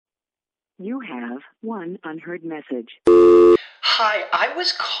You have one unheard message. Hi, I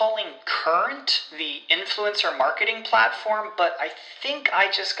was calling Current, the influencer marketing platform, but I think I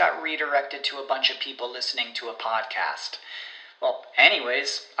just got redirected to a bunch of people listening to a podcast. Well,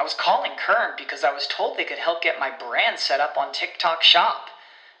 anyways, I was calling Current because I was told they could help get my brand set up on TikTok Shop,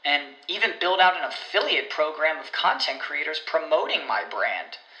 and even build out an affiliate program of content creators promoting my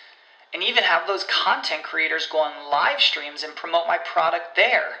brand, and even have those content creators go on live streams and promote my product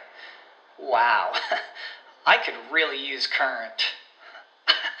there. Wow, I could really use Current.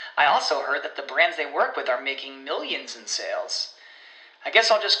 I also heard that the brands they work with are making millions in sales. I guess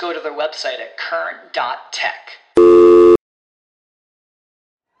I'll just go to their website at current.tech.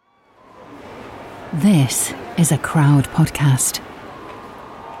 This is a Crowd podcast.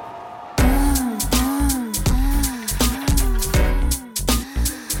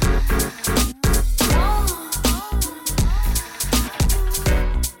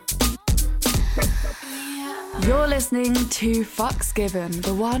 You're listening to Fucks Given,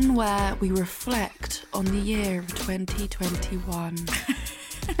 the one where we reflect on the year of 2021.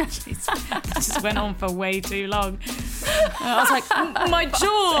 That just went on for way too long. I was like, my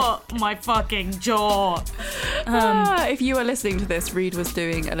jaw! My fucking jaw. If you were listening to this, Reed was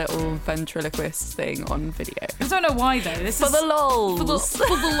doing a little ventriloquist thing on video. I don't know why though. This For is the lols.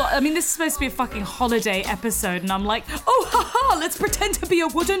 I mean, this is supposed to be a fucking holiday episode, and I'm like, oh, haha, let's pretend to be a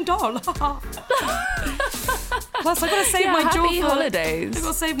wooden doll. Plus, I gotta save my jaw happy for holidays. I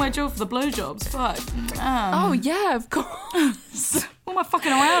gotta save my jaw for the blowjobs. Fuck. Oh yeah, of course. What am I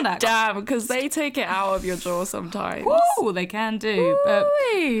fucking around at? Damn, because they take it out of your jaw sometimes. Ooh, they can do.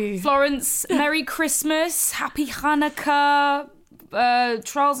 Ooh-wee. Florence, Merry Christmas, Happy Hanukkah,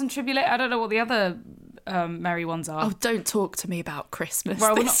 Trials and Tribulations. I don't know what the other merry ones are. Oh, don't talk to me about Christmas.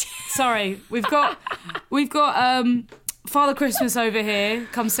 Well, this sorry, we've got Father Christmas over here.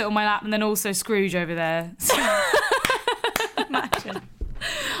 Come sit on my lap, and then also Scrooge over there. Imagine.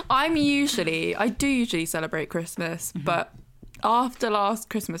 I do usually celebrate Christmas, but after last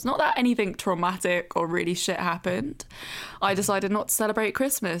Christmas, not that anything traumatic or really shit happened, I decided not to celebrate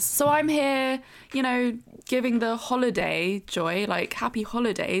Christmas. So I'm here, giving the holiday joy, like happy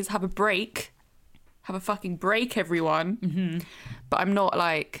holidays, have a break. Have a fucking break, everyone. Mm-hmm. But I'm not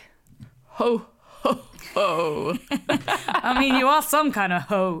like, ho, ho, ho. I mean, you are some kind of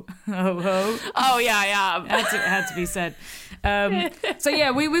ho, ho, ho. Oh, yeah, I am. It had to be said. So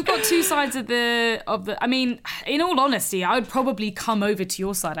yeah, we've got two sides of the. I mean, in all honesty, I would probably come over to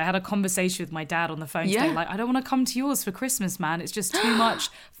your side. I had a conversation with my dad on the phone today. Like, I don't want to come to yours for Christmas, man. It's just too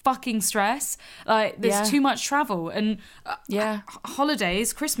much fucking stress. Like, there's too much travel, and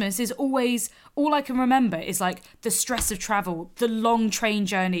holidays, Christmas is always all I can remember is like the stress of travel, the long train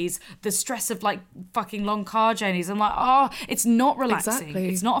journeys, the stress of like fucking long car journeys. I'm like, it's not relaxing. Exactly.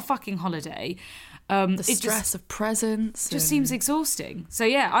 It's not a fucking holiday. The stress of presents just seems exhausting. So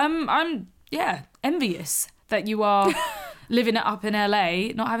yeah, I'm envious that you are living it up in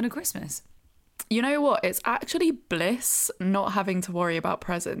LA, not having a Christmas. You know what? It's actually bliss not having to worry about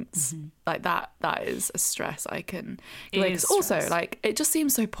presents. Mm-hmm. Like that is a stress I can. Like, also, like, it just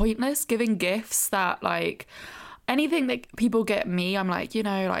seems so pointless giving gifts that, like, anything that people get me, I'm like,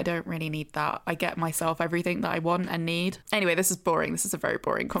 I don't really need that. I get myself everything that I want and need. Anyway, this is boring. This is a very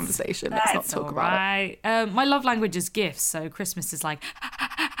boring conversation. Let's not talk about it. My love language is gifts, so Christmas is like...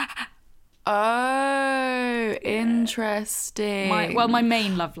 Oh, interesting. My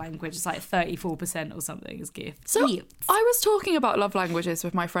main love language is like 34% or something is gifts. So I was talking about love languages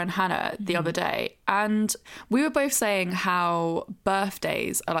with my friend Hannah the other day, and we were both saying how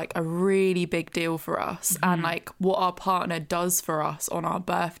birthdays are like a really big deal for us, and like what our partner does for us on our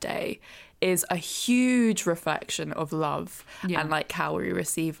birthday is a huge reflection of love and like how we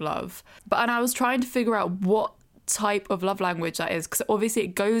receive love. And I was trying to figure out what type of love language that is, because obviously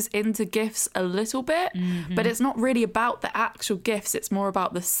it goes into gifts a little bit, but it's not really about the actual gifts. It's more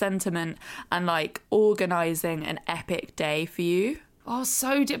about the sentiment and like organising an epic day for you. Oh,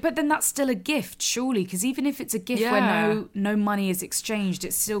 but then that's still a gift, surely, because even if it's a gift where no money is exchanged,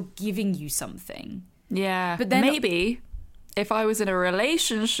 it's still giving you something. Yeah, but then maybe if I was in a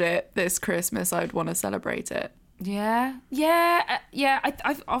relationship this Christmas, I'd want to celebrate it. Yeah.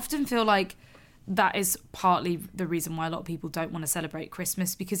 I often feel like that is partly the reason why a lot of people don't want to celebrate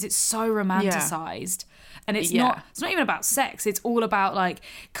Christmas, because it's so romanticized. And it's not even about sex. It's all about like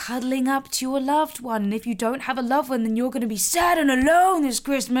cuddling up to your loved one. And if you don't have a loved one, then you're going to be sad and alone this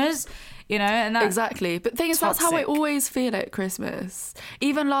Christmas. And that, exactly. But the thing is, that's how I always feel at Christmas.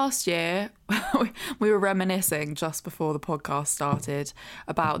 Even last year, we were reminiscing just before the podcast started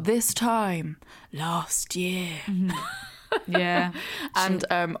about this time last year. Yeah. And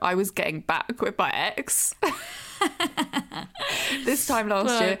I was getting back with my ex this time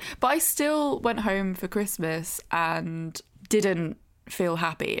last year. But I still went home for Christmas and didn't feel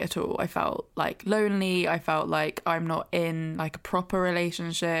happy at all. I felt like lonely. I felt like I'm not in like a proper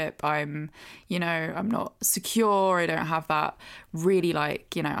relationship. I'm not secure. I don't have that really I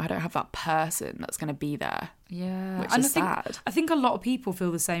don't have that person that's going to be there. Yeah. Which is sad. I think a lot of people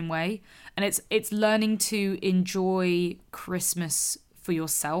feel the same way. And it's learning to enjoy Christmas for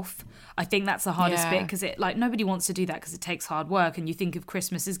yourself. I think that's the hardest bit, because nobody wants to do that because it takes hard work, and you think of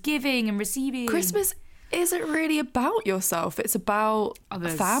Christmas as giving and receiving. Christmas isn't really about yourself. It's about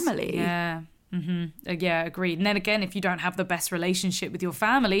others. Family. Yeah. Mm-hmm. Yeah, agreed. And then again, if you don't have the best relationship with your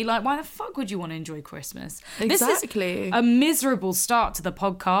family, why the fuck would you want to enjoy Christmas? Exactly. This is a miserable start to the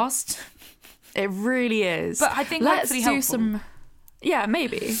podcast. It really is. But I think let's do helpful. some. Yeah,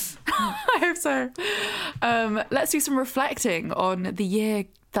 maybe. I hope so. Let's do some reflecting on the year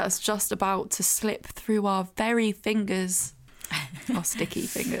that's just about to slip through our very fingers. Our sticky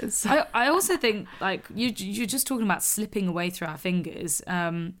fingers. I also think, you're just talking about slipping away through our fingers.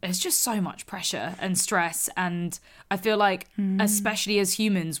 There's just so much pressure and stress. And I feel like, especially as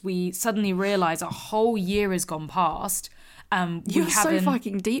humans, we suddenly realise a whole year has gone past. You're so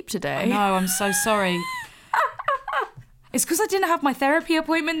fucking deep today. No, I'm so sorry. It's because I didn't have my therapy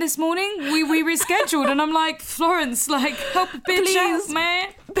appointment this morning. We rescheduled, and I'm like, Florence, help a bitch out, man.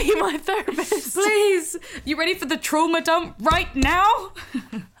 Be my therapist. Please. You ready for the trauma dump right now?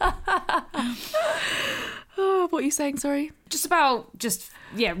 Oh, what are you saying, sorry? Just about,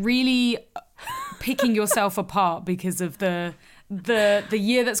 really picking yourself apart because of the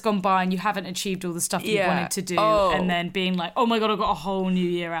year that's gone by and you haven't achieved all the stuff you wanted to do, and then being like, oh my God, I've got a whole new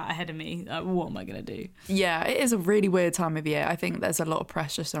year out ahead of me. What am I going to do? Yeah, it is a really weird time of year. I think there's a lot of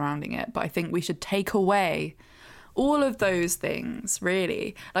pressure surrounding it, but I think we should take away all of those things,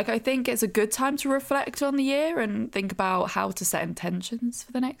 really. I think it's a good time to reflect on the year and think about how to set intentions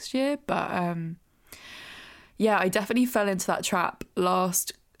for the next year. But I definitely fell into that trap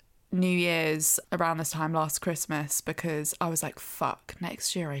last New Year's around this time last Christmas, because I was like, fuck,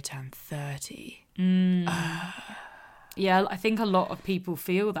 next year I turn 30. Yeah, I think a lot of people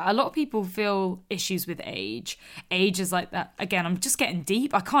feel that. A lot of people feel issues with age. Age is like that. Again, I'm just getting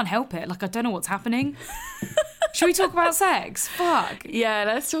deep. I can't help it. I don't know what's happening. Should we talk about sex? Fuck. Yeah,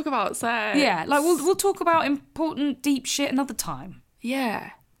 let's talk about sex. Yeah, we'll talk about important, deep shit another time.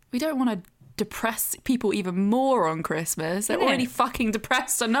 Yeah. We don't want to depress people even more on Christmas. They're already fucking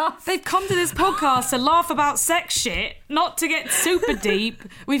depressed enough. They've come to this podcast to laugh about sex shit, not to get super deep.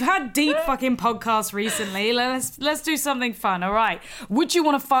 We've had deep fucking podcasts recently. Let's do something fun. All right. Would you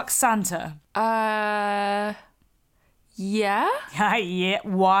want to fuck Santa? Yeah. Yeah.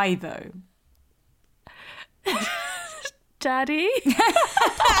 Why though? Daddy?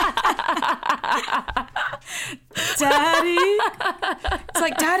 Daddy? It's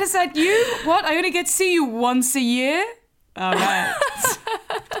like, Dad, is that you? What? I only get to see you once a year? All right.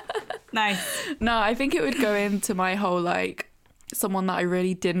 Nice. No, I think it would go into my whole, someone that I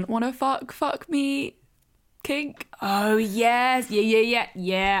really didn't want to fuck me kink. Oh, yes.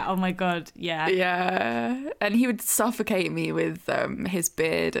 Yeah. Oh, my God. Yeah. Yeah. And he would suffocate me with his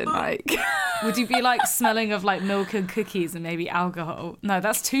beard and Would you be smelling of milk and cookies and maybe alcohol? No,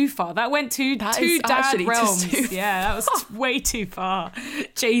 that's too far. That went too dad realms. Yeah, that was way too far.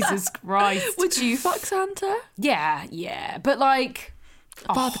 Jesus Christ. Would you fuck Santa? Yeah. But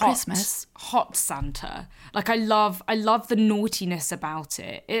Father Christmas. Hot Santa. I love the naughtiness about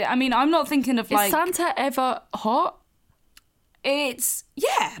it. I'm not thinking of Is Santa ever hot?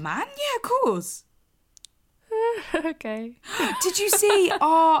 Yeah, man. Yeah, of course. Okay. Did you see?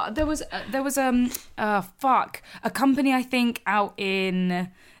 There was a company, I think, out in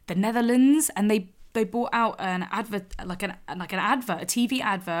the Netherlands, and they brought out an advert, a TV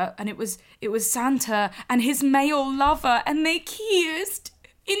advert, and it was Santa and his male lover, and they kissed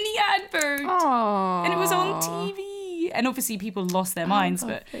in the advert. Aww. And it was on TV. And obviously people lost their minds,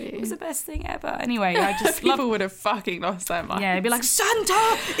 but it was the best thing ever. Anyway, I just people would have fucking lost their minds. Yeah, they'd be like,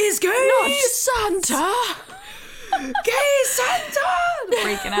 Santa is gay! Not Santa! Gay Santa!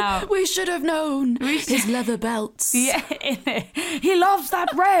 Freaking out. We should have known his leather belts. Yeah, he loves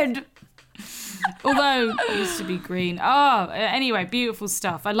that red. Although it used to be green. Anyway, beautiful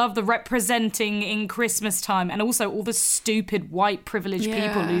stuff. I love the representing in Christmas time, and also all the stupid white privileged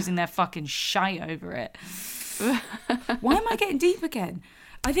people losing their fucking shite over it. Why am I getting deep again?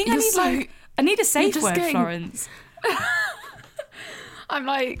 I think I need a safe word, Florence. I'm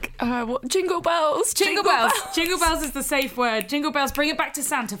like, what? Jingle bells. Jingle bells. Jingle bells is the safe word. Jingle bells, bring it back to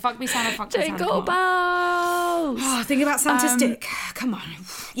Santa. Fuck me, Santa. Fuck me, Santa. Jingle bells. Oh, think about Santa's dick. Come on.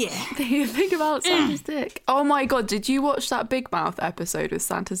 Yeah. Think about Santa's dick. Oh my God, did you watch that Big Mouth episode with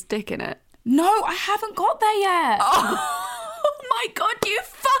Santa's dick in it? No, I haven't got there yet. Oh my God, you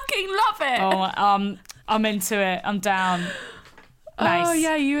fucking love it. Oh, I'm into it. I'm down. Nice. Oh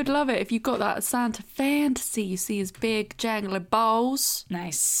yeah, you would love it if you got that Santa fantasy. You see his big jangly balls.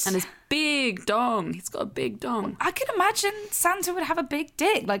 Nice. And his big dong. He's got a big dong. I can imagine Santa would have a big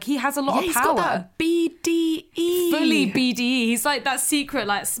dick. Like, he has a lot of He's power. got that BDE. Fully BDE. He's like that secret,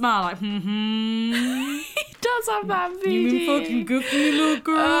 like, smile, like, He does have that BDE. You mean fucking goofy little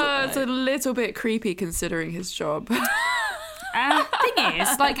girl. It's a little bit creepy considering his job. And the thing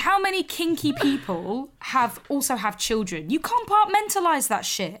is, like, how many kinky people also have children? You compartmentalise that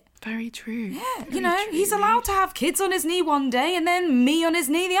shit. Very true. Yeah, you know, he's allowed to have kids on his knee one day and then me on his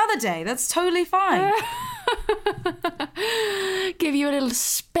knee the other day. That's totally fine. Give you a little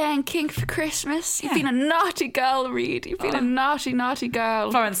spanking for Christmas. You've been a naughty girl, Reed. You've been a naughty, naughty girl.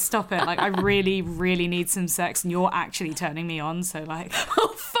 Florence, stop it. Like, I really, really need some sex and you're actually turning me on. So, like,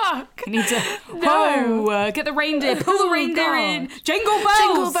 oh, fuck. You need to, get the reindeer, pull the reindeer in. Jingle bells.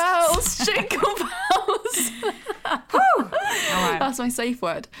 Jingle bells. Jingle bells. All right. That's my safe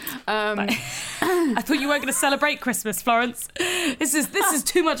word. I thought you weren't going to celebrate Christmas, Florence. This is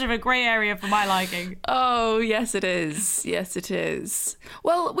too much of a grey area for my liking. Oh, yes, it is. Yes, it is.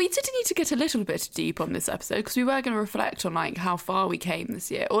 Well, we did need to get a little bit deep on this episode because we were going to reflect on, like, how far we came this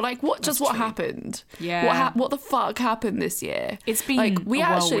year, or like what happened. Yeah. What the fuck happened this year? It's been like we a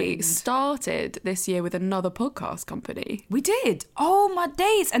actually whirlwind. started this year with another podcast company. We did. Oh, my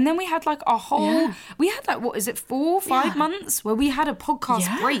days. And then we had like a whole, we had like, what is it, 4 or 5 months where we had a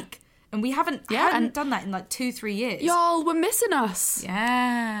podcast break. And we hadn't done that in like 2-3 years. Y'all were missing us.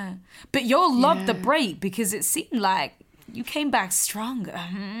 Yeah. But y'all loved the break because it seemed like you came back stronger.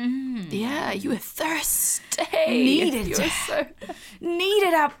 Yeah, you were thirsty.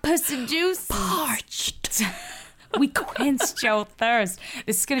 Needed our pussy juice. Parched. We quenched your thirst.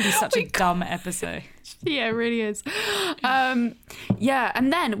 This is going to be such a dumb episode. Yeah, it really is. Yeah,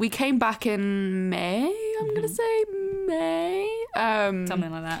 and then we came back in May, I'm going to say May.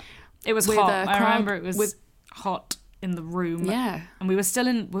 Something like that. It was with hot. a I crowd- remember it was hot in the room. Yeah. And were we still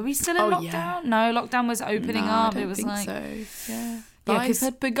in lockdown? Yeah. No, lockdown was opening No, up. I don't It was think like, so. Yeah. Yeah, Life 'cause-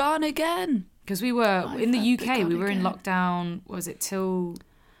 had begun again. because we were Life in the had UK, we begun were in again. lockdown, what was it, till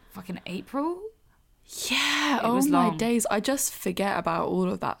fucking April? Yeah, was my long. days. I just forget about all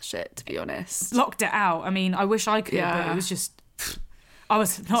of that shit, to be honest. Locked it out. I mean, I wish I could, but Yeah. it was just, I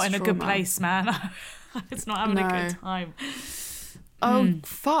was not in a good trauma. place, man. I was not having a good time. Oh,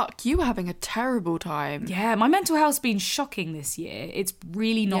 fuck. You were having a terrible time. Yeah, my mental health's been shocking this year. It's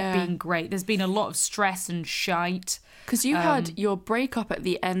really not Yeah. been great. There's been a lot of stress and shite. Because you had your breakup at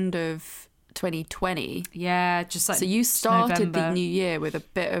the end of 2020. Yeah, just like So you started the November. new year with a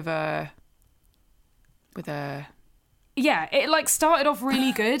bit of a... Yeah, it like started off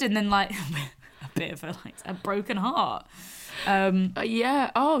really good and then like a bit of a broken heart.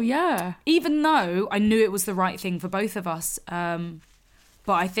 yeah. Oh, yeah. Even though I knew it was the right thing for both of us.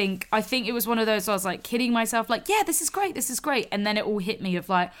 But I think it was one of those I was like kidding myself, like, yeah, this is great. And then it all hit me of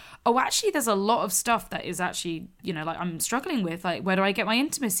like, oh, actually, there's a lot of stuff that is actually, you know, like I'm struggling with. Like, where do I get my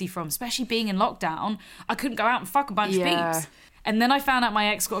intimacy from? Especially being in lockdown, I couldn't go out and fuck a bunch of peeps. And then I found out my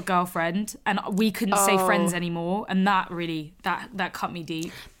ex got a girlfriend and we couldn't stay friends anymore. And that really, that cut me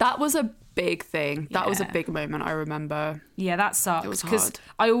deep. That was a big thing. That was a Yeah. big moment, I remember. Yeah, that sucks. It was Because hard.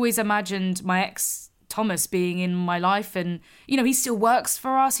 I always imagined my ex Thomas being in my life, and you know he still works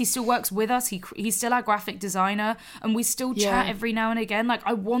for us. He still works with us. He's still our graphic designer, and we still chat every now and again. Like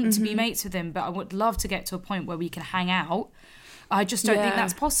I want to be mates with him, but I would love to get to a point where we can hang out. I just don't think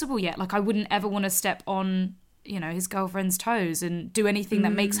that's possible yet. Like I wouldn't ever want to step on, you know, his girlfriend's toes and do anything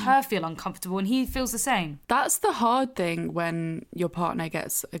that makes her feel uncomfortable, and he feels the same. That's the hard thing when your partner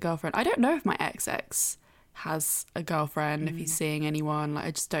gets a girlfriend. I don't know if my ex has a girlfriend, if he's seeing anyone. Like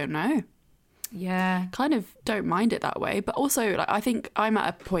I just don't know. Yeah. Kind of don't mind it that way, but also like I think I'm at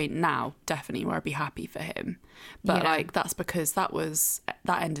a point now definitely where I'd be happy for him, but Yeah. like that's because that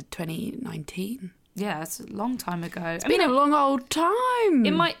ended 2019. Yeah, it's a long time ago. It's been a long old time.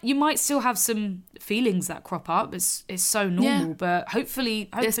 You might still have some feelings that crop up. It's so normal, but hopefully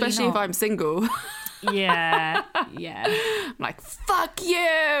especially not. if I'm single. Yeah. I'm like, fuck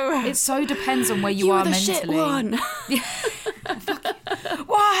you. It so depends on where you You are were the mentally. shit one.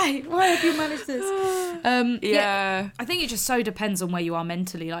 Why have you managed this? Yeah. I think it just so depends on where you are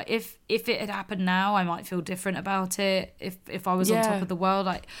mentally. Like if it had happened now, I might feel different about it. If I was on top of the world,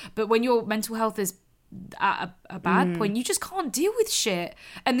 but when your mental health is at a bad point, you just can't deal with shit,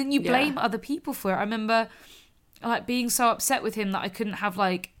 and then you blame other people for it. I remember like being so upset with him that I couldn't have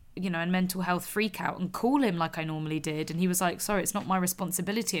like, you know, a mental health freak out and call him like I normally did, and he was like, sorry, it's not my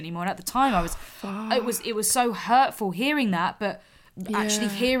responsibility anymore. And at the time I was it was so hurtful hearing that, but actually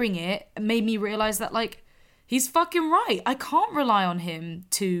hearing it made me realize that like he's fucking right. I can't rely on him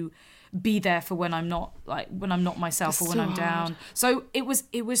to be there for when I'm not myself, or when I'm down. So it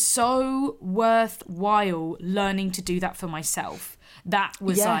was so worthwhile learning to do that for myself. That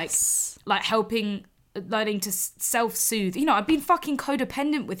was like helping, learning to self-soothe. You know, I've been fucking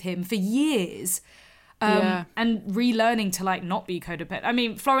codependent with him for years. And relearning to like not be codependent. I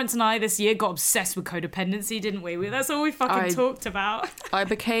mean, Florence and I this year got obsessed with codependency, didn't we? That's all we fucking talked about. I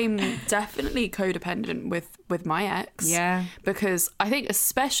became definitely codependent with my ex. Yeah. Because I think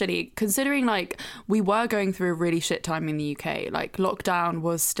especially considering like we were going through a really shit time in the UK, like lockdown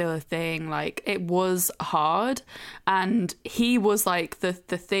was still a thing, like it was hard, and he was like the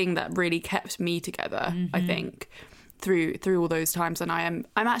thing that really kept me together, I think. Through all those times, and I'm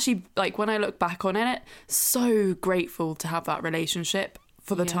actually like, when I look back on it, so grateful to have that relationship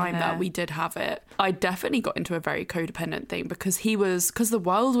for the time that we did have it. I definitely got into a very codependent thing because the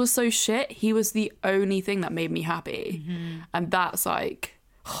world was so shit, he was the only thing that made me happy. And that's like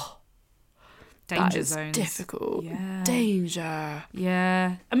danger that is zones. Difficult. Danger.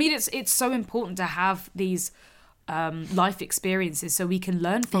 I mean, it's so important to have these life experiences so we can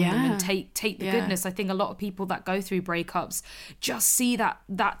learn from them and take the goodness. I think a lot of people that go through breakups just see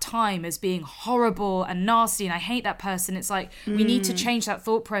that time as being horrible and nasty, and I hate that person. It's like we need to change that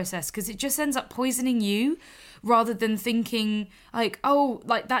thought process, because it just ends up poisoning you, rather than thinking like, oh,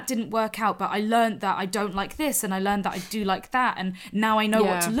 like that didn't work out, but I learned that I don't like this, and I learned that I do like that, and now I know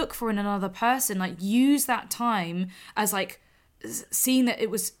what to look for in another person. Like, use that time as like seeing that it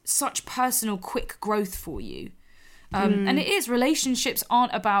was such personal, quick growth for you. And it is, relationships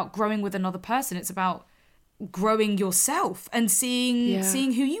aren't about growing with another person. It's about growing yourself and seeing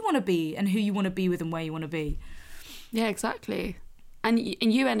who you want to be and who you want to be with and where you want to be. Yeah, exactly. And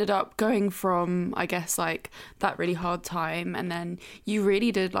you ended up going from, I guess, like that really hard time, and then you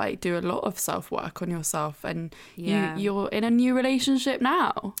really did like do a lot of self-work on yourself, and you're in a new relationship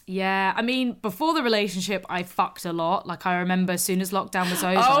now. Yeah, I mean, before the relationship, I fucked a lot. Like, I remember as soon as lockdown was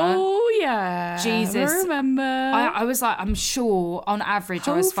over. Oh, yeah. Jesus. I remember. I was like, I'm sure on average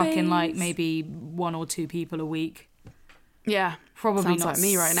I was fucking like maybe 1 or 2 people a week. Yeah. Probably sounds not like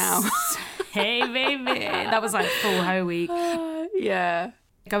me right now. Hey, baby. That was like full hoe week. Yeah.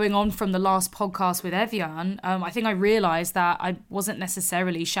 Going on from the last podcast with Evian, I think I realised that I wasn't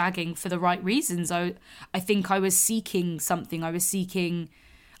necessarily shagging for the right reasons. I think I was seeking something.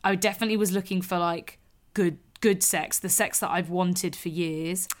 I definitely was looking for like good sex, the sex that I've wanted for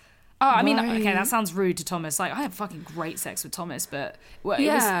years. Oh, I mean, okay, that sounds rude to Thomas. Like, I had fucking great sex with Thomas, but it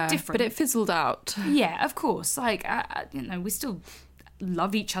was different. But it fizzled out. Yeah, of course. Like, we still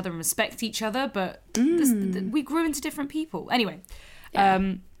love each other and respect each other, but we grew into different people. Anyway,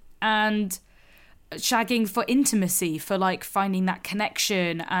 and shagging for intimacy, for like finding that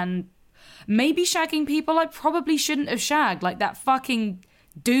connection, and maybe shagging people I probably shouldn't have shagged, like that fucking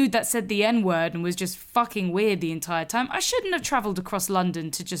dude that said the N-word and was just fucking weird the entire time. I shouldn't have travelled across London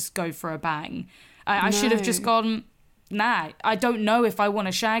to just go for a bang. I should have just gone, nah, I don't know if I want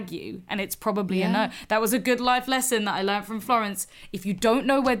to shag you, and it's probably a no. That was a good life lesson that I learned from Florence. If you don't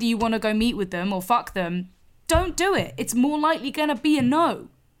know whether you want to go meet with them or fuck them, don't do it. It's more likely going to be a no.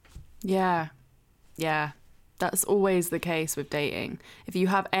 Yeah. That's always the case with dating. If you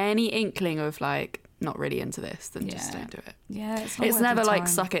have any inkling of like not really into this, then just don't do it. Yeah, it's never like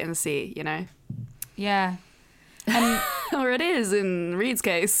suck it and see, you know? Yeah. Or it is in Reed's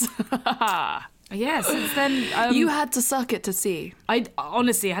case. Yeah, since then... you had to suck it to see. I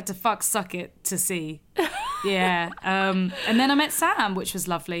honestly had to suck it to see. Yeah. And then I met Sam, which was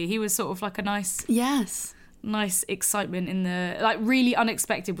lovely. He was sort of like a nice excitement in the... Like, really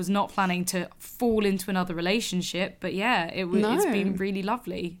unexpected. Was not planning to fall into another relationship. But yeah, it's been really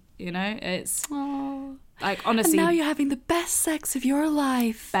lovely. You know, it's... Aww. Like, honestly... And now you're having the best sex of your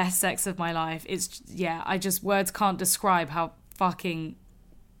life. Best sex of my life. It's... Yeah, words can't describe how fucking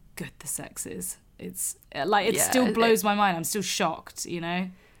good the sex is. It's like, it still blows my mind. I'm still shocked, you know?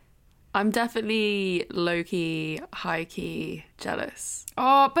 I'm definitely low-key, high-key jealous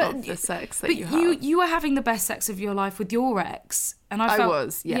Oh, but of the sex that you have. But you were having the best sex of your life with your ex. And I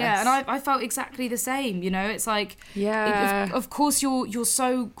was, yes. Yeah, and I felt exactly the same, you know? It's like, Yeah. of course you're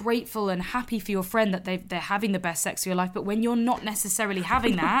so grateful and happy for your friend that they're having the best sex of your life, but when you're not necessarily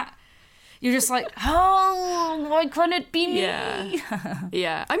having that, you're just like, oh, why couldn't it be me? Yeah.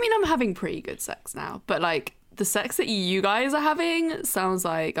 Yeah. I mean, I'm having pretty good sex now, but like the sex that you guys are having sounds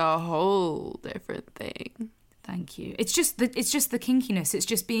like a whole different thing. Thank you. It's just the kinkiness. It's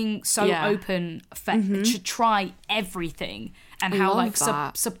just being so Yeah. open to try everything, and how love like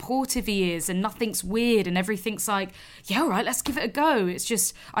that. supportive he is, and nothing's weird, and everything's like, yeah, all right, let's give it a go. It's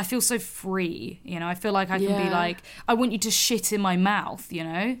just, I feel so free, you know. I feel like I can be Yeah. like, I want you to shit in my mouth, you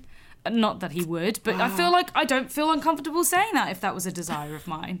know. Not that he would, but I feel like I don't feel uncomfortable saying that if that was a desire of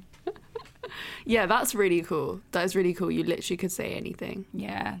mine. Yeah, that's really cool. That is really cool. You literally could say anything.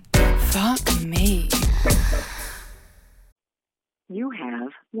 Yeah. Fuck me. You have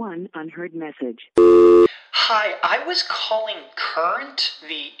one unheard message. Hi, I was calling Current,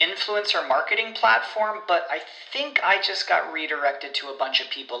 the influencer marketing platform, but I think I just got redirected to a bunch of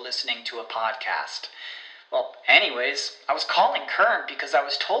people listening to a podcast. Well, anyways, I was calling Current because I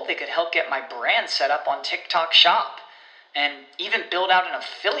was told they could help get my brand set up on TikTok Shop, and even build out an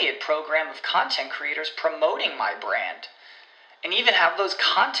affiliate program of content creators promoting my brand, and even have those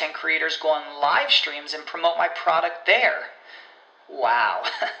content creators go on live streams and promote my product there. Wow,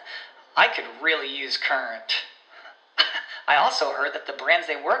 I could really use Current. I also heard that the brands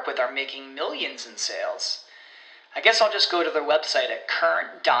they work with are making millions in sales. I guess I'll just go to their website at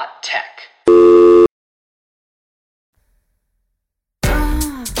current.tech.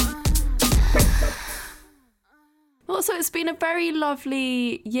 Well, so it's been a very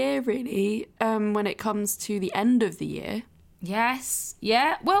lovely year, really, when it comes to the end of the year. Yes.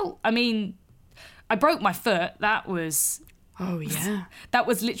 Yeah. Well, I mean, I broke my foot. That was Oh, yeah. That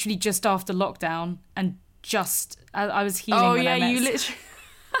was literally just after lockdown, and just I was healing. Oh, when yeah, I met. you literally...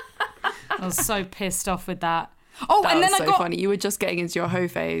 I was so pissed off with that. Oh, That and was then so I got funny. You were just getting into your hoe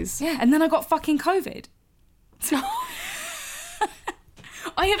phase. yeah, and then I got fucking COVID.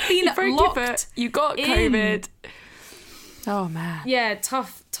 I have been You broke your locked. foot. You got in. COVID. Oh, man. Yeah,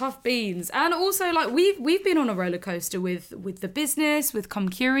 tough beans. And also, like, we've been on a roller coaster with the business, with Come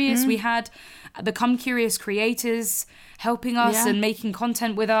Curious. We had the Come Curious creators helping us Yeah. and making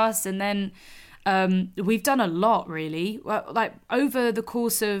content with us, and then we've done a lot, really. Like, over the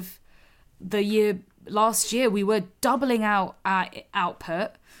course of the year, last year, we were doubling out our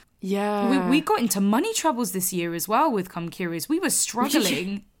output. Yeah. We got into money troubles this year as well with Come Curious. We were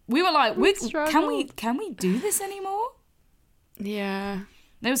struggling. We were like, can we do this anymore? Yeah.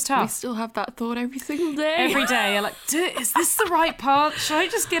 It was We tough. still have that thought every single day. Every day, you're like, is this the right path? Should I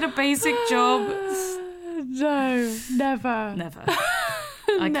just get a basic job? No, never. Never. I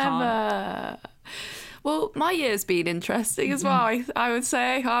can't. Never. Well, my year's been interesting as well. I would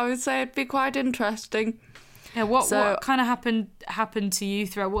say it'd be quite interesting. Yeah, what So- kind of happened to you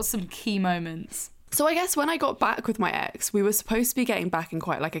throughout? What's some key moments? So I guess when I got back with my ex, we were supposed to be getting back in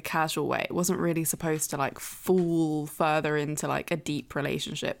quite like a casual way. It wasn't really supposed to like fall further into like a deep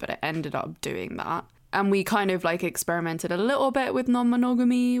relationship, but it ended up doing that. And we kind of like experimented a little bit with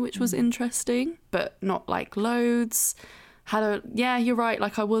non-monogamy, which was interesting, but not like loads. Yeah, you're right.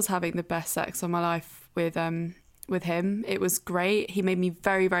 Like I was having the best sex of my life with him. It was great. He made me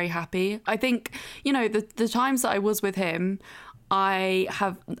very, very happy. I think, you know, the times that I was with him, I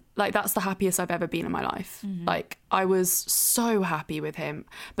have, like, that's the happiest I've ever been in my life. Like, I was so happy with him.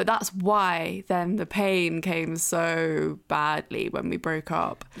 But that's why then the pain came so badly when we broke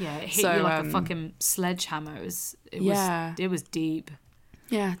up. Yeah, it hit you like a fucking sledgehammer. It was deep.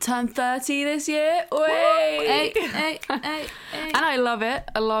 Yeah, turned 30 this year. Oi! Hey. And I love it.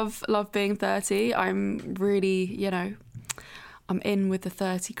 I love being 30. I'm really, you know, I'm in with the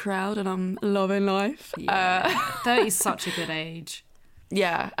 30 crowd and I'm loving life. Yeah. 30 is such a good age.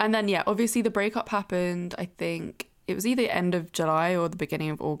 Yeah. And then, yeah, obviously the breakup happened, I think it was either end of July or the beginning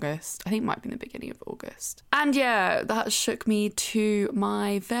of August. I think it might be the beginning of August. And yeah, that shook me to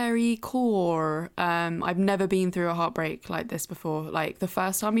my very core. I've never been through a heartbreak like this before. Like the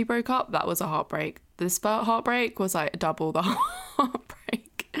first time we broke up, that was a heartbreak. This heartbreak was like double the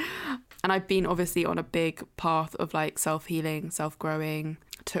heartbreak. And I've been obviously on a big path of like self-healing, self-growing.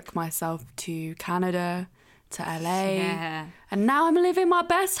 Took myself to Canada, to LA. Yeah. And now I'm living my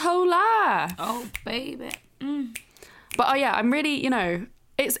best whole life. Oh, baby. But yeah, I'm really, you know,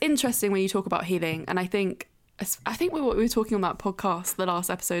 it's interesting when you talk about healing. And I think what we were talking on that podcast, the last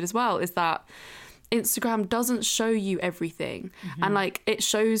episode as well, is that Instagram doesn't show you everything, and like it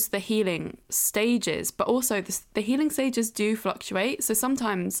shows the healing stages, but also the healing stages do fluctuate. So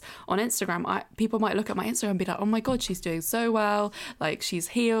sometimes on Instagram, people might look at my Instagram and be like, oh my god, she's doing so well, like she's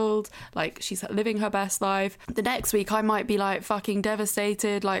healed, like she's living her best life. The next week I might be like fucking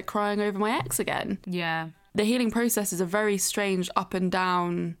devastated, like crying over my ex again. Yeah. The healing process is a very strange up and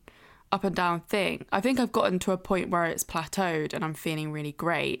down thing. I think I've gotten to a point where it's plateaued and I'm feeling really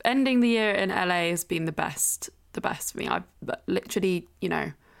great. Ending the year in LA has been the best for me. I've literally, you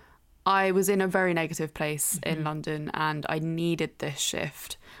know, I was in a very negative place in London and I needed this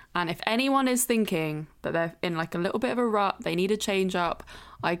shift. And if anyone is thinking that they're in like a little bit of a rut, they need a change up,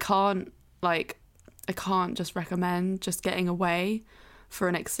 I can't just recommend just getting away for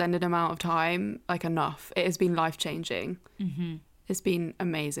an extended amount of time, like enough. It has been life-changing. It's been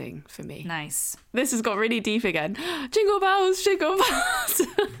amazing for me. Nice. This has got really deep again. Jingle bells, jingle bells.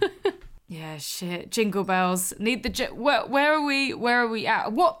 Yeah, shit. Jingle bells. Need the where are we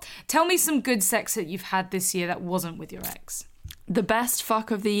at? What? Tell me some good sex that you've had this year that wasn't with your ex. The best fuck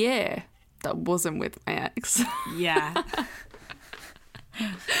of the year that wasn't with my ex. Yeah.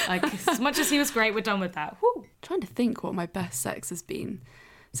 Like, as much as he was great, we're done with that. Woo. Trying to think what my best sex has been.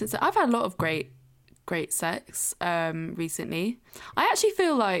 Since I've had a lot of great sex recently. I actually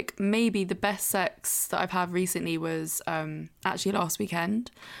feel like maybe the best sex that I've had recently was actually last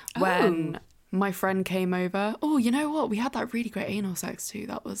weekend when my friend came over. Oh, you know what? We had that really great anal sex too.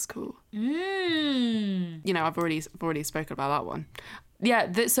 That was cool. You know, I've already spoken about that one.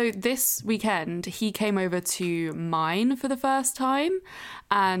 Yeah, so this weekend he came over to mine for the first time,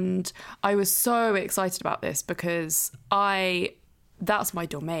 and I was so excited about this because that's my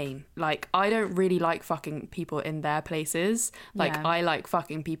domain. Like, I don't really like fucking people in their places. Like, Yeah. I like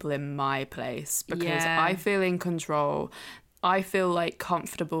fucking people in my place because Yeah. I feel in control. I feel like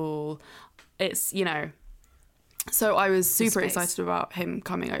comfortable. It's, you know. So I was super space. excited about him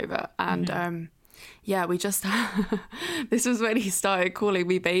coming over. And yeah, we just, this was when he started calling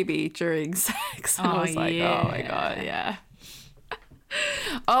me baby during sex. And I was like, oh my God, yeah.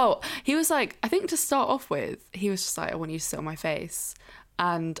 Oh, he was like, I think to start off with, he was just like, I want you to sit on my face.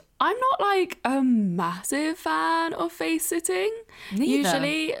 And I'm not like a massive fan of face sitting. Neither.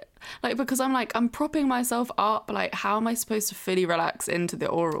 Usually, like, because I'm propping myself up. Like, how am I supposed to fully relax into the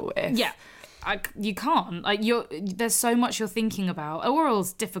oral if... Yeah. You can't. Like, there's so much you're thinking about.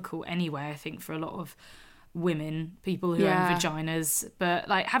 Oral's difficult anyway, I think, for a lot of women, people who Yeah. own vaginas, but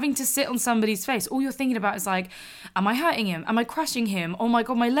like having to sit on somebody's face, all you're thinking about is like, am I hurting him? Am I crushing him? Oh my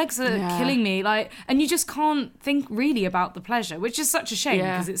God, my legs are killing me. Like, and you just can't think really about the pleasure, which is such a shame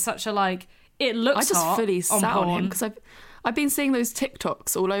because it's such a like, it looks I just hot fully sat on him porn. because I've been seeing those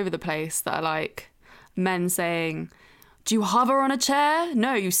TikToks all over the place that are like men saying, do you hover on a chair?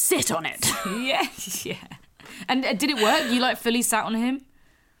 No, you sit on it. Yeah. And did it work? You like fully sat on him?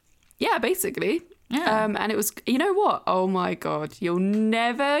 Yeah, basically. Yeah. And it was, you know what? Oh my God, you'll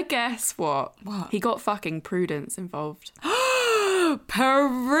never guess what. What? He got fucking Prudence involved.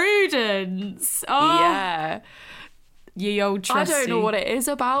 Prudence. Oh, Yeah. ye old trusty. I don't know what it is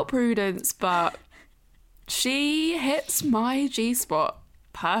about Prudence, but she hits my G-spot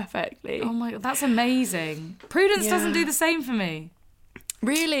perfectly. Oh my God, that's amazing. Prudence Yeah. doesn't do the same for me.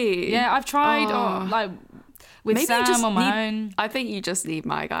 Really? Yeah, I've tried like with Maybe you Sam just on my own. I think you just need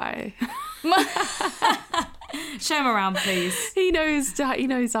my guy. Show him around, please. He knows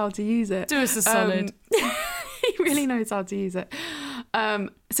how to use it. Do us a solid. He really knows how to use it.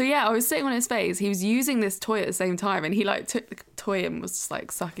 So yeah, I was sitting on his face. He was using this toy at the same time, and he like took the toy and was just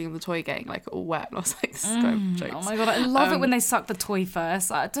like sucking on the toy, getting like all wet. And I was like, this is going for jokes. Oh my God, I love it when they suck the toy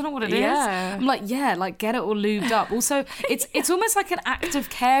first. I don't know what it is. Yeah. I'm like, yeah, like get it all lubed up. Also, it's almost like an act of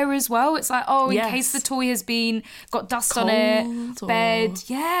care as well. It's like, oh, in Yes. case the toy has got dust on it, Cold or- bed,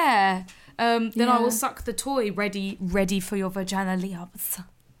 yeah. Then I Yeah. will suck the toy ready for your vaginal lips.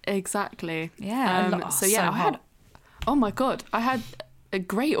 Exactly. Yeah. So yeah, I had. Oh my God, I had a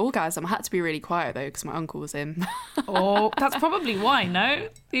great orgasm. I had to be really quiet though because my uncle was in. Oh, that's probably why, no?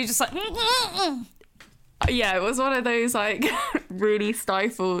 You're just like, Yeah, it was one of those like really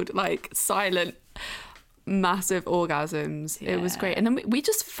stifled, like silent, massive orgasms. It was great. And then we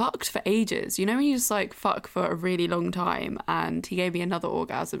just fucked for ages. You know when you just like fuck for a really long time, and he gave me another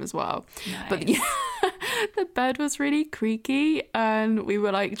orgasm as well. But yeah, the bed was really creaky, and we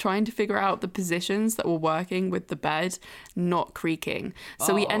were like trying to figure out the positions that were working with the bed not creaking.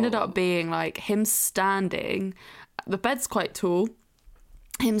 So we ended up being like him standing. The bed's quite tall.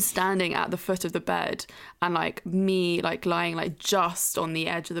 Him standing at the foot of the bed and like me like lying like just on the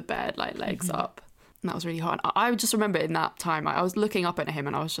edge of the bed, like legs up. And that was really hot. And I just remember in that time, I was looking up at him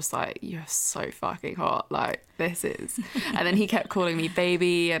and I was just like, you're so fucking hot. Like, this is. And then he kept calling me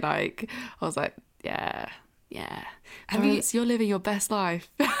baby. And like, I was like, yeah. You're living your best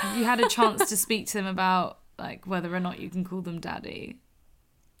life. Have you had a chance to speak to them about like whether or not you can call them daddy?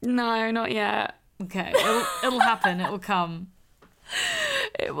 No, not yet. Okay, it'll happen. It will come.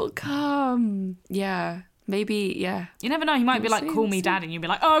 It will come. Yeah. Maybe, yeah. You never know. He might be like, call me daddy. And you'll be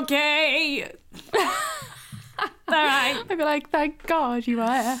like, okay. All right. I'd be like, thank God you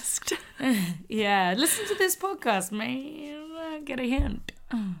asked. Yeah. Listen to this podcast, man. Get a hint.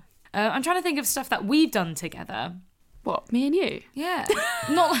 I'm trying to think of stuff that we've done together. What, me and you? Yeah.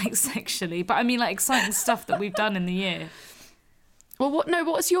 Not like sexually, but I mean like exciting stuff that we've done in the year. Well,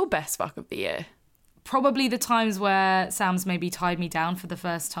 what's your best fuck of the year? Probably the times where Sam's maybe tied me down for the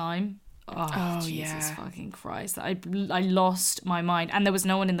first time. Oh Jesus fucking Christ. I lost my mind. And there was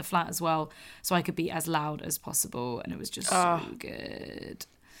no one in the flat as well, so I could be as loud as possible. And it was just so good.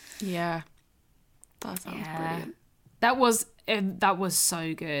 Yeah. That sounds brilliant. That was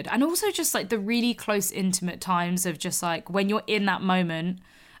so good. And also just like the really close, intimate times of just like when you're in that moment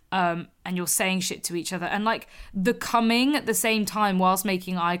and you're saying shit to each other and like the coming at the same time whilst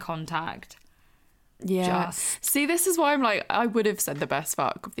making eye contact. Yeah. See, this is why I'm like, I would have said the best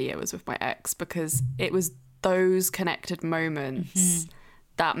fuck of the year was with my ex, because it was those connected moments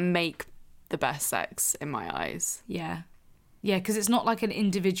that make the best sex in my eyes. Yeah. Yeah, because it's not like an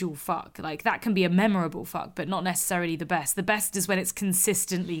individual fuck. Like, that can be a memorable fuck, but not necessarily the best. The best is when it's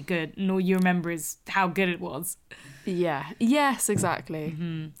consistently good and all you remember is how good it was. Yeah. Yes, exactly.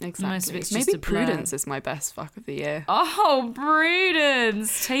 Exactly. Most of it's just Maybe a blur. Prudence is my best fuck of the year. Oh,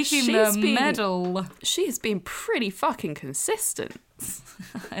 Prudence! Taking the medal. She has been pretty fucking consistent.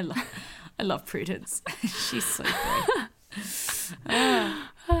 I love Prudence. She's so great.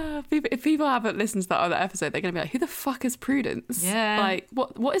 If people haven't listened to that other episode, they're going to be like, who the fuck is Prudence? Yeah. Like,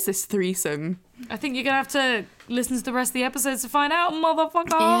 what is this threesome? I think you're going to have to listen to the rest of the episodes to find out,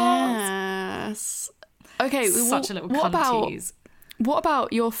 motherfuckers. Yes. Okay. Such a little cunt tease. What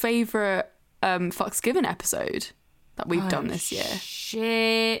about your favourite Fucks Given episode that we've done this year?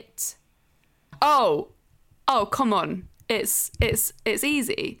 Shit. Oh, come on. It's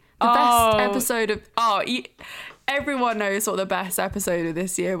easy. The best episode of... everyone knows what the best episode of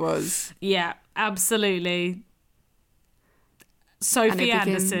this year was. Yeah, absolutely. Sophie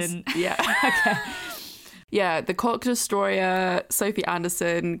Anderson. Yeah. Okay. Yeah, the Cock Destroyer, Sophie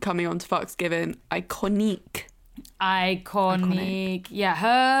Anderson coming on to Fucks Given. Iconic. Yeah,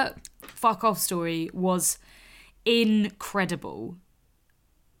 her fuck off story was incredible.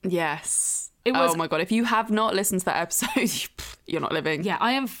 Yes. It was, oh my God, if you have not listened to that episode, you're not living. Yeah,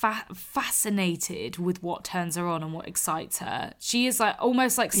 I am fascinated with what turns her on and what excites her. She is like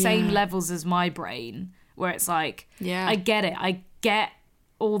almost like same levels as my brain, where it's like, I get it. I get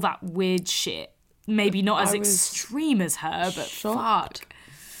all that weird shit. Maybe not as extreme as her, but fuck.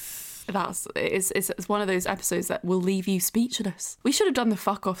 It's one of those episodes that will leave you speechless. We should have done the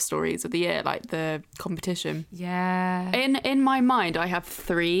fuck off stories of the year, like the competition. Yeah. In my mind, I have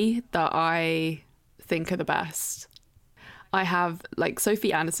 3 that I think are the best. I have like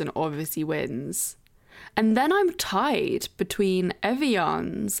Sophie Anderson obviously wins, and then I'm tied between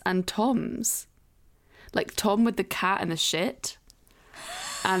Evian's and Tom's. Like Tom with the cat and the shit,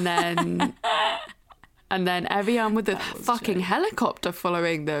 and then. And then Evian with the fucking helicopter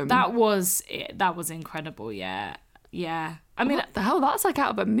following them. That was incredible, yeah. Yeah. I mean, what the hell? That's like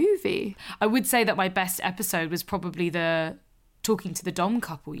out of a movie. I would say that my best episode was probably the talking to the Dom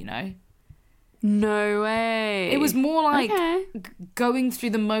couple, you know? No way. It was more like going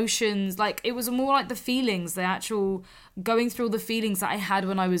through the motions. Like, it was more like the feelings, the actual going through all the feelings that I had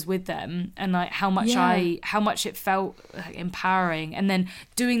when I was with them, and like how much it felt like, empowering. And then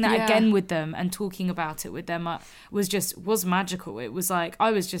doing that again with them and talking about it with them was magical. It was like, I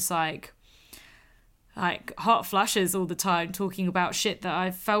was just like hot flushes all the time talking about shit that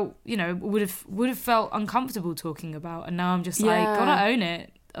I felt, you know, would have felt uncomfortable talking about. And now I'm just like, gotta own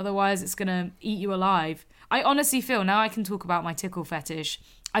it. Otherwise, it's going to eat you alive. I honestly feel, now I can talk about my tickle fetish,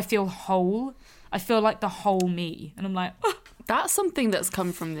 I feel whole. I feel like the whole me. And I'm like, oh. That's something that's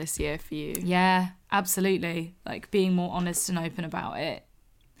come from this year for you. Yeah, absolutely. Like being more honest and open about it.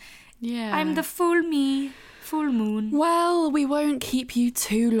 Yeah. I'm the full me. Full moon. Well, we won't keep you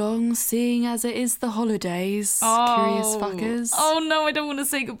too long, seeing as it is the holidays, curious fuckers. Oh no, I don't want to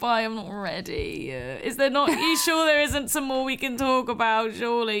say goodbye. I'm not ready. Is there not? Are you sure there isn't some more we can talk about?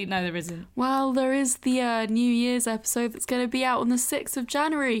 Surely. No, there isn't. Well, there is the New Year's episode that's going to be out on the 6th of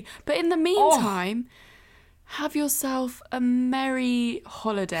January. But in the meantime, have yourself a merry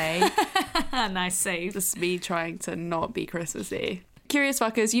holiday. Nice save. Just me trying to not be Christmassy. Curious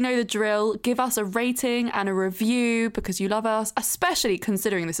fuckers, you know the drill. Give us a rating and a review because you love us, especially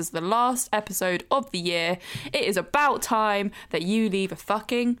considering this is the last episode of the year. It is about time that you leave a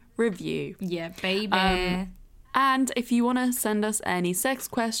fucking review. Yeah, baby. And if you want to send us any sex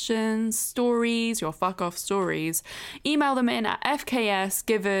questions, stories, your fuck off stories, email them in at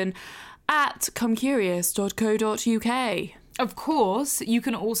fks@comecurious.co.uk. Of course, you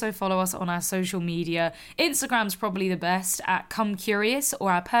can also follow us on our social media. Instagram's probably the best at Come Curious,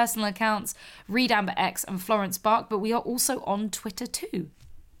 or our personal accounts, Read Amber X and Florence Bark, but we are also on Twitter too.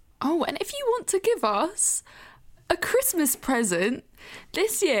 Oh, and if you want to give us a Christmas present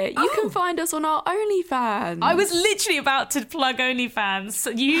this year, you can find us on our OnlyFans. I was literally about to plug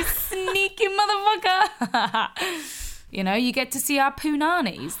OnlyFans. You sneaky motherfucker. You know, you get to see our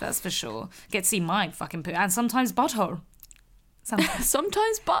poonanis, that's for sure. Get to see my fucking poo, and sometimes butthole.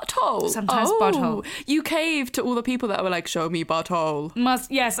 Sometimes butthole. Sometimes butthole. You caved to all the people that were like, show me butthole.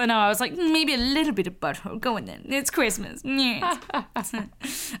 Yes, I know. I was like, maybe a little bit of butthole. Go on then. It's Christmas. Yeah.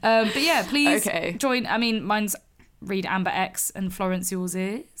 But yeah, please join. I mean, mine's Read Amber X and Florence, yours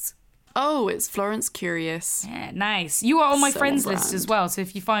is? Oh, it's Florence Curious. Yeah, nice. You are on my So friends on list brand. as well. So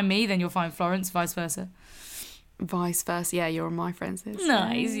if you find me, then you'll find Florence, vice versa. Vice versa. Yeah, you're on my friends list.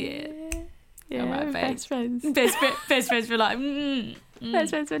 Nice, yeah. Yeah, All right, babe. best friends. Best friends for life. Best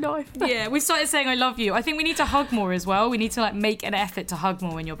friends for life. Yeah, we've started saying I love you. I think we need to hug more as well. We need to like make an effort to hug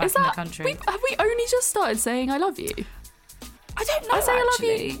more when you're back in the country. Have we only just started saying I love you? I don't know. I say actually.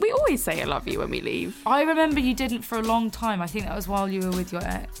 I love you. We always say I love you when we leave. I remember you didn't for a long time. I think that was while you were with your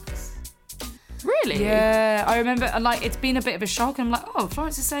ex. Really? Yeah, I remember. Like, it's been a bit of a shock. And I'm like, oh,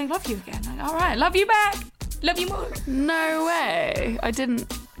 Florence is saying love you again. Like, all right, love you back. Love you more. No way. I didn't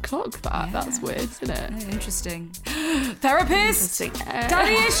clock that. Yeah. That's weird, isn't it? Yeah, interesting. Therapist. Interesting.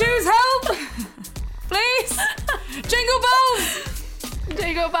 Daddy issues, help. Please. Jingle bells.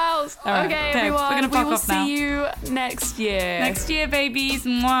 Jingle bells. All right, Okay, okay, everyone. we're gonna we fuck will off now. see you next year. Next year, babies.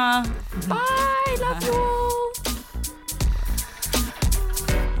 Mwah. Bye. Love you all.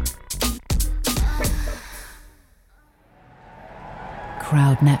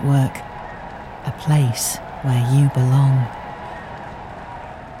 Crowd Network, a place where you belong.